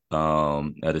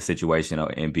of the situation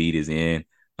Embiid is in.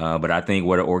 But I think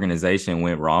where the organization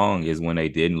went wrong is when they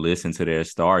didn't listen to their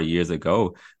star years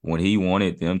ago when he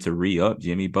wanted them to re-up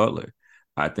Jimmy Butler.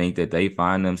 I think that they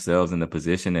find themselves in the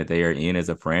position that they are in as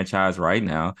a franchise right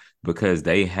now because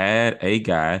they had a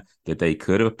guy that they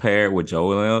could have paired with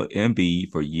Joel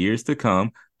Embiid for years to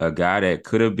come, a guy that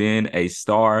could have been a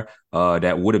star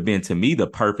that would have been, to me, the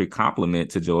perfect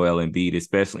complement to Joel Embiid,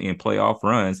 especially in playoff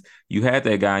runs. You had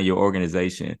that guy in your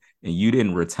organization, and you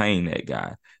didn't retain that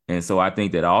guy. And so I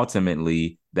think that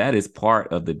ultimately that is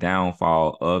part of the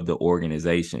downfall of the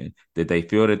organization, that they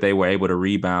feel that they were able to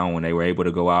rebound when they were able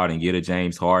to go out and get a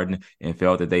James Harden and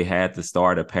felt that they had to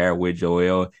start a pair with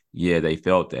Joel. Yeah, they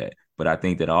felt that. But I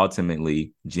think that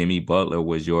ultimately Jimmy Butler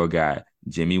was your guy.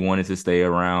 Jimmy wanted to stay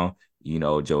around.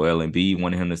 Joel Embiid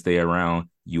wanted him to stay around.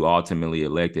 You ultimately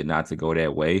elected not to go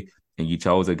that way. And you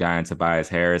chose a guy in Tobias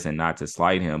Harris, and not to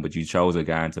slight him, but you chose a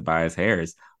guy in Tobias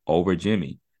Harris over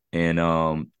Jimmy. And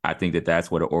I think that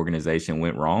that's where the organization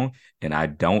went wrong. And I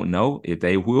don't know if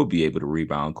they will be able to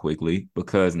rebound quickly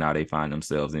because now they find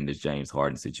themselves in this James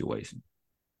Harden situation.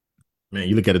 Man,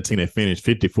 you look at a team that finished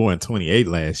 54-28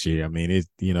 last year. I mean, it's,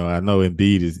 I know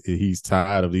Embiid he's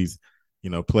tired of these,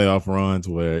 playoff runs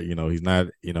where, he's not,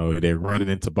 they're running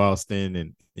into Boston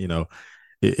and,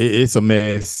 it's a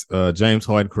mess. James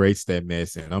Harden creates that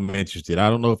mess, and I'm interested. I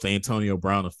don't know if the Antonio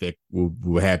Brown effect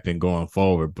will happen going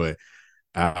forward, but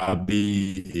I'll look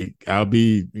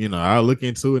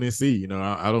into it and see.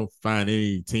 I don't find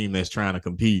any team that's trying to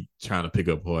compete, trying to pick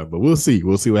up Harden, but we'll see.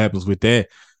 We'll see what happens with that.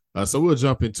 So we'll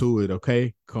jump into it,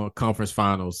 okay? Conference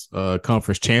finals,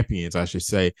 conference champions, I should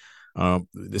say.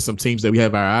 There's some teams that we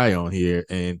have our eye on here,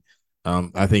 and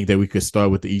I think that we could start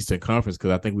with the Eastern Conference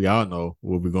because I think we all know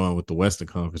we'll be going with the Western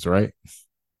Conference, right?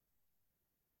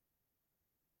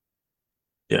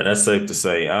 Yeah, that's safe to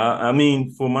say. I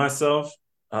mean, for myself,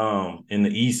 in the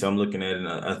East, I'm looking at it, and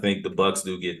I think the Bucks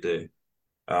do get there.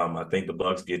 I think the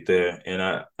Bucks get there, and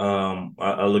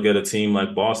I look at a team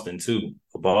like Boston too.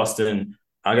 For Boston,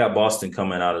 I got Boston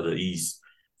coming out of the East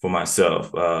for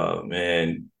myself.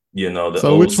 And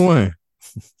So which one?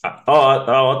 I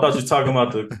thought you were talking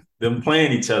about them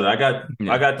playing each other. I got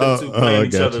them two playing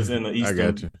each other in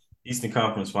the Eastern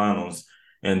Conference Finals,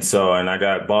 and I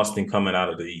got Boston coming out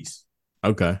of the East.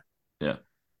 Okay. Yeah.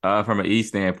 From an East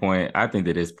standpoint, I think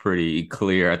that it's pretty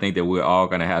clear. I think that we're all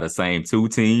going to have the same two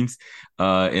teams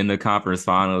in the conference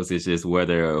finals. It's just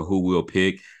who will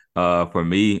pick. For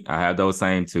me, I have those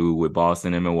same two with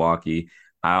Boston and Milwaukee.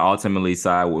 I ultimately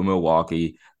side with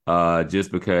Milwaukee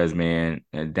just because, man,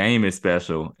 Dame is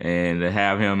special. And to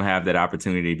have him have that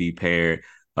opportunity to be paired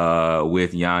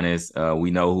with Giannis,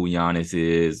 we know who Giannis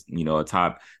is, a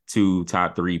top 2,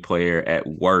 top 3 player at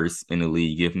worst in the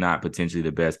league, if not potentially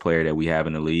the best player that we have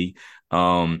in the league.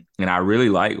 And I really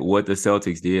like what the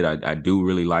Celtics did. I do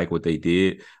really like what they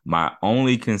did. My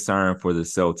only concern for the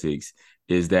Celtics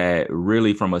is that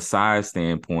really from a size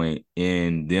standpoint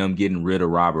in them getting rid of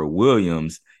Robert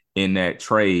Williams in that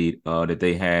trade that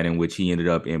they had in which he ended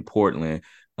up in Portland,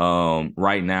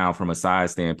 Right now, from a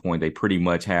size standpoint, they pretty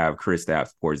much have Kristaps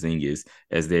Porzingis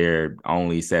as their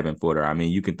only 7-footer. I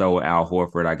mean, you can throw Al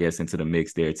Horford, I guess, into the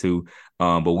mix there too.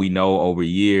 But we know over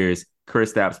years,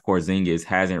 Kristaps Porzingis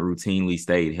hasn't routinely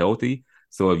stayed healthy.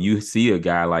 So if you see a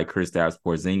guy like Kristaps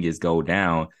Porzingis go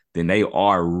down, then they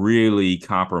are really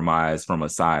compromised from a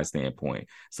size standpoint.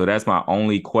 So that's my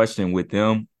only question with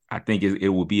them. I think it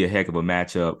will be a heck of a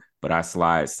matchup, but I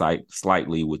slide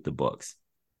slightly with the Bucks.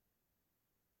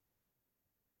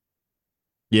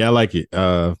 Yeah, I like it.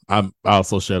 I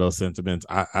also share those sentiments.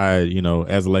 As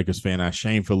a Lakers fan, I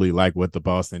shamefully like what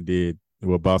Boston did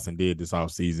this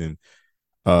offseason,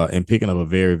 and picking up a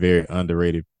very, very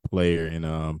underrated player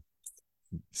and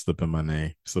slipping my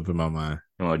mind.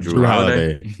 Drew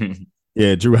Holiday.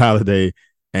 Yeah, Drew Holiday,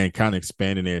 and kind of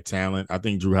expanding their talent. I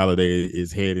think Drew Holiday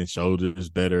is head and shoulders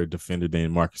better defender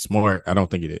than Marcus Smart. I don't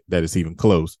think that it's even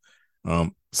close.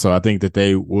 So I think that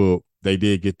they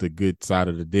did get the good side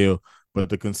of the deal. But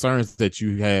the concerns that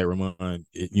you had, Ramon,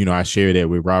 I shared that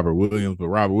with Robert Williams. But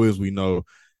Robert Williams, we know,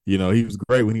 he was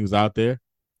great when he was out there.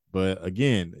 But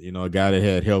again, a guy that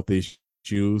had health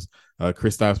issues.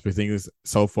 Kristaps Porzingis,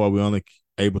 so far, we're only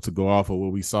able to go off of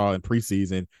what we saw in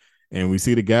preseason. And we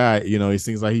see the guy, it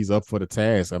seems like he's up for the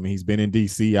task. I mean, he's been in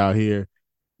DC out here.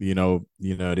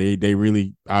 They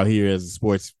really out here as a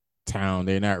sports town.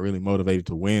 They're not really motivated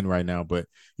to win right now. But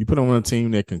you put them on a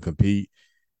team that can compete,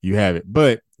 you have it.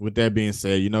 But with that being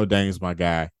said, Dame's my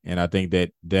guy. And I think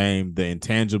that Dame, the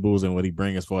intangibles and what he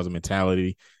brings as far as a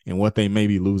mentality and what they may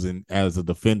be losing as a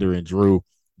defender in Drew,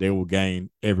 they will gain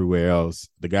everywhere else.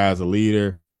 The guy's a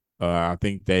leader. I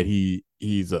think that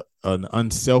he's an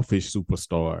unselfish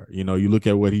superstar. You look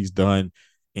at what he's done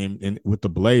in with the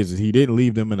Blazers. He didn't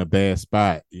leave them in a bad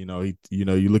spot. You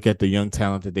look at the young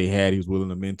talent that they had. He was willing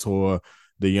to mentor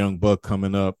the young buck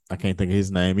coming up. I can't think of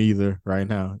his name either right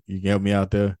now. You can help me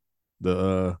out there.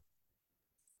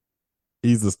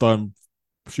 He's the starting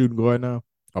shooting guard now,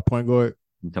 a point guard.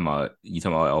 You talking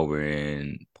about over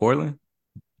in Portland?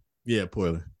 Yeah,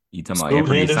 Portland. You talking about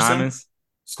Anthony Simons?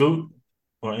 Scoot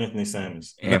or Anthony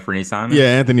Simons? Anthony Simons? Yeah,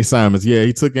 Anthony Simons. Yeah,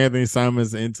 he took Anthony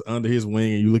Simons under his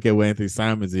wing, and you look at what Anthony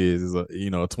Simons is a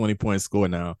 20-point score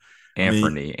now.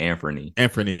 Anthony.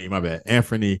 My bad.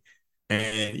 Anthony.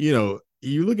 And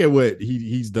you look at what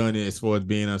he's done as far as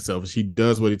being unselfish. He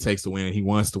does what it takes to win. He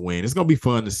wants to win. It's gonna be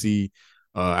fun to see.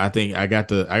 I think I got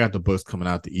the Bucks coming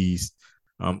out the East.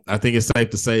 I think it's safe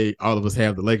to say all of us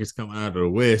have the Lakers coming out of the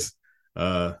West.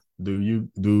 Do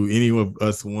any of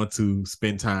us want to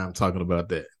spend time talking about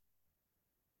that?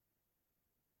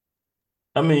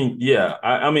 I mean, yeah.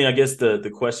 I guess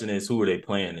the question is, who are they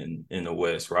playing in the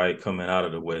West, right? Coming out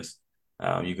of the West.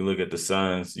 You can look at the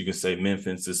Suns. You can say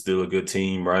Memphis is still a good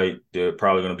team, right? They're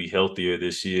probably going to be healthier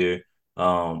this year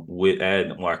with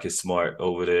adding Marcus Smart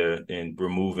over there and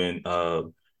removing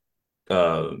Dylan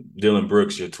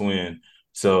Brooks, your twin.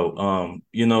 So,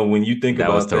 when you think about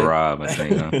that was to Rob, I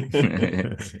think. Huh?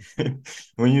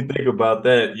 When you think about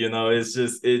that, you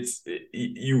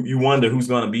wonder who's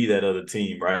going to be that other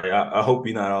team, right? I hope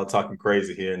you're not all talking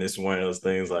crazy here, and this is one of those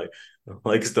things like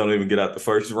Lakers don't even get out the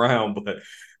first round, but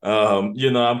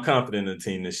I'm confident in the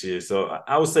team this year. So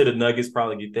I would say the Nuggets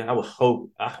probably get there.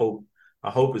 I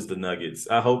hope it's the Nuggets.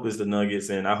 I hope it's the Nuggets,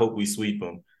 and I hope we sweep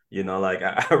them.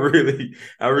 I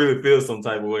really feel some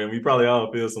type of way, and we probably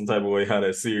all feel some type of way how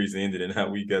that series ended and how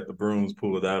we got the brooms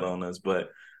pulled out on us. But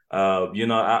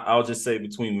I'll just say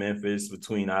between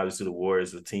obviously the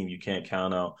Warriors, the team you can't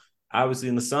count out, obviously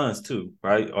in the Suns too,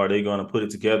 right? Are they going to put it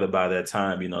together by that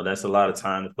time? That's a lot of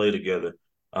time to play together.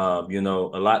 A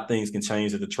lot of things can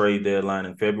change at the trade deadline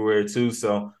in February too.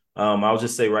 So I'll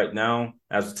just say right now,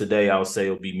 as of today, I would say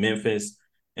it'll be Memphis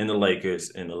and the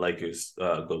Lakers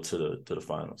go to the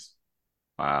finals.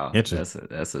 Wow, that's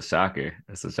a shocker.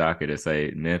 That's a shocker to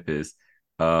say Memphis.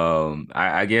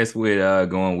 I guess with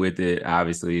going with it,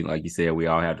 obviously, like you said, we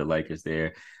all have the Lakers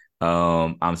there.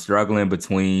 I'm struggling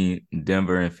between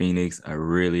Denver and Phoenix. I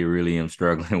really, really am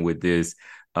struggling with this.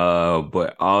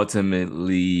 But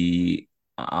ultimately,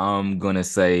 I'm gonna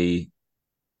say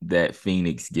that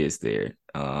Phoenix gets there.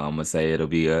 I'm gonna say it'll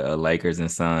be a Lakers and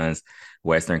Suns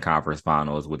Western Conference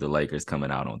Finals with the Lakers coming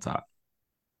out on top.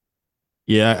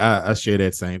 Yeah, I share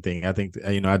that same thing. I think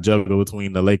I juggle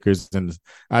between the Lakers and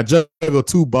I juggle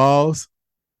two balls.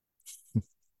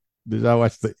 Did y'all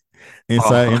watch the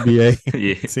Inside NBA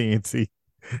yeah. TNT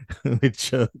with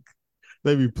Chuck?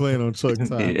 They be playing on Chuck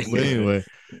time. Yeah. But anyway,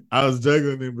 I was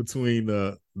juggling in between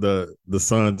the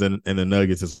Suns and the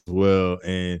Nuggets as well.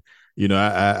 And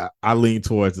I lean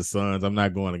towards the Suns. I'm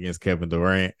not going against Kevin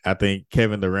Durant. I think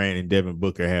Kevin Durant and Devin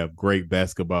Booker have great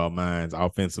basketball minds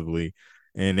offensively.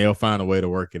 and they'll find a way to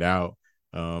work it out.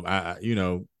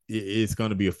 It's going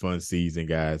to be a fun season,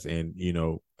 guys, and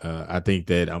I think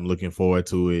that I'm looking forward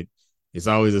to it. It's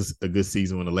always a good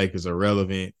season when the Lakers are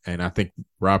relevant, and I think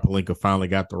Rob Pelinka finally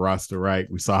got the roster right.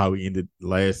 We saw how we ended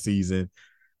last season.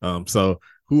 So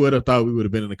who would have thought we would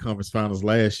have been in the conference finals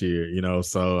last year?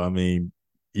 So I mean,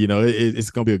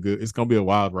 it's gonna be a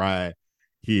wild ride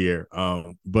here.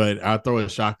 But I'll throw a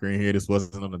shocker in here. This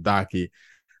wasn't on the docket.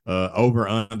 Over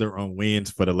under on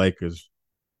wins for the Lakers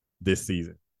this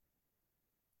season.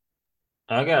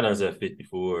 I got us at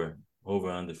 54, over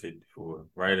under 54,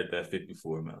 right at that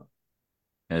 54 mark.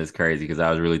 That's crazy because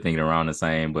I was really thinking around the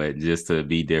same, but just to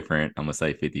be different, I'm gonna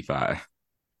say 55.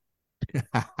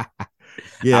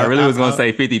 Yeah, I really was gonna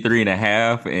say 53 and a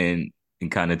half and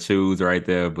kind of choose right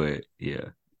there, but yeah.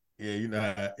 Yeah, you know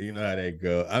how that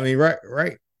go. I mean,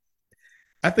 right.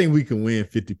 I think we can win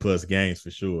 50 plus games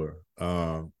for sure.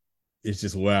 It's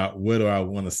just where do I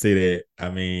want to sit at? I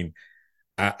mean,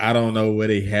 I don't know where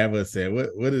they have us at.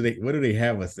 What do they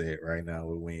have us at right now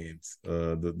with wins?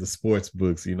 The sports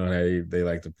books, how they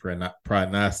like to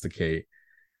prognosticate.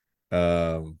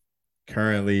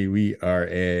 Currently we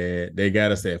they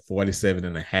got us at 47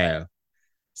 and a half.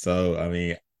 So I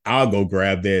mean, I'll go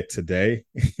grab that today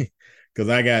because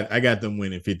I got them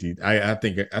winning 50. I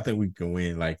think we can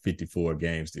win like 54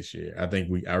 games this year.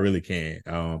 I really can.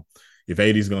 If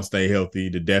AD's gonna stay healthy,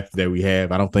 the depth that we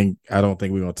have, I don't think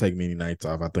we're gonna take many nights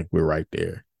off. I think we're right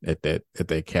there at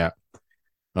that cap.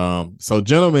 So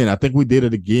gentlemen, I think we did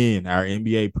it again. Our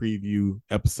NBA preview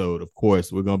episode. Of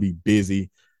course, we're gonna be busy.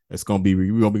 We're gonna be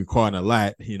recording a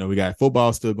lot. We got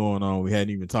football still going on. We hadn't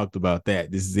even talked about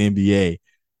that. This is NBA,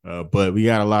 but we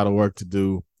got a lot of work to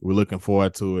do. We're looking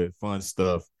forward to it. Fun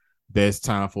stuff. Best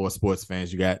time for sports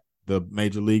fans. You got the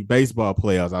Major League Baseball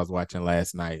playoffs I was watching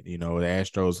last night. The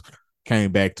Astros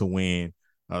came back to win.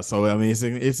 So I mean,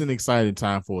 it's an exciting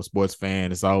time for a sports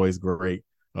fan. It's always great.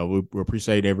 We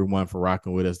appreciate everyone for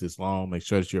rocking with us this long. Make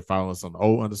sure that you're following us on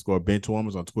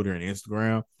 _benchwarmers on Twitter and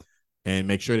Instagram. And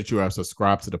make sure that you are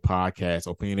subscribed to the podcast,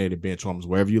 Opinionated Benchwarmers,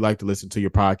 wherever you like to listen to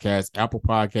your podcast, Apple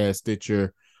Podcast,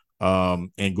 Stitcher, and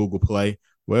Google Play.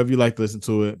 Wherever you like to listen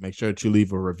to it, make sure that you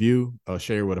leave a review or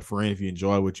share with a friend if you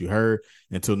enjoy what you heard.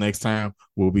 Until next time,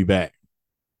 we'll be back.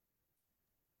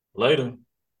 Later.